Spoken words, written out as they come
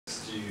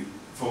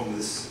from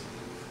this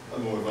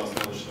more advanced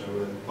knowledge to know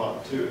where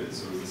part 2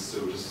 is, or is this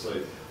still just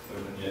like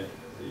open yet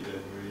that you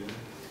don't really know?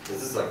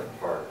 This is like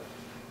part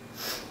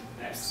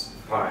X.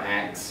 Part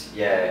X,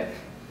 yeah,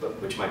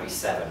 but which might be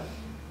 7.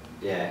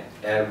 Yeah,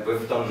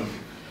 we've done.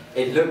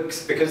 It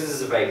looks, because this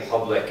is a very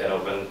public and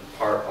open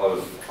part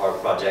of our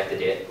project,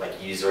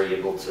 like users are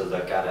able to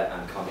look at it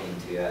and come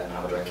into it and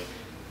have a drink.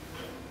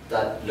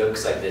 That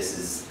looks like this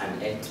is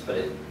an it,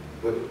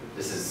 but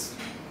this is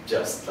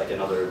just like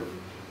another.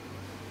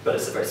 But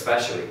it's a very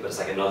special week. But it's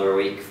like another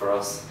week for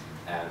us,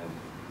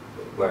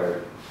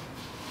 where.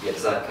 Yeah,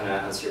 does that kind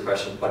of answer your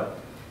question? But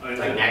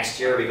like next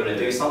year, are we going to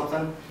do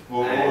something?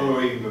 Well,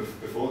 or even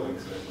before then,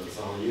 because it's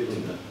a whole year,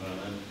 isn't it?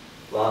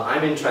 Well,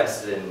 I'm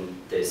interested in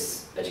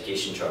this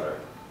education charter,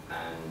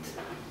 and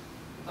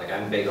like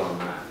I'm big on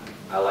that.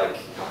 I like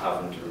not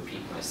having to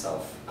repeat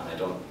myself, and I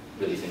don't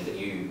really think that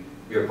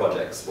your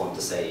projects want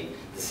to say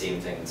the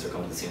same things or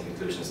come to the same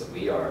conclusions that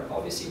we are.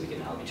 Obviously, we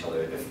can help each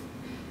other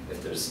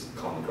if there's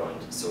common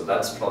ground. So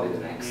that's probably the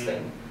next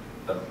thing.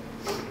 But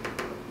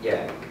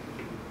yeah.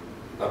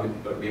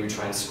 We would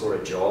try and score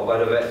a job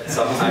out of it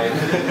sometime.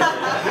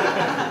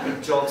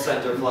 Job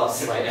Centre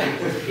Plus, like,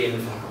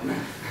 paying for.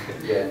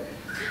 Yeah.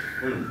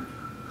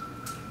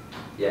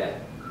 Yeah.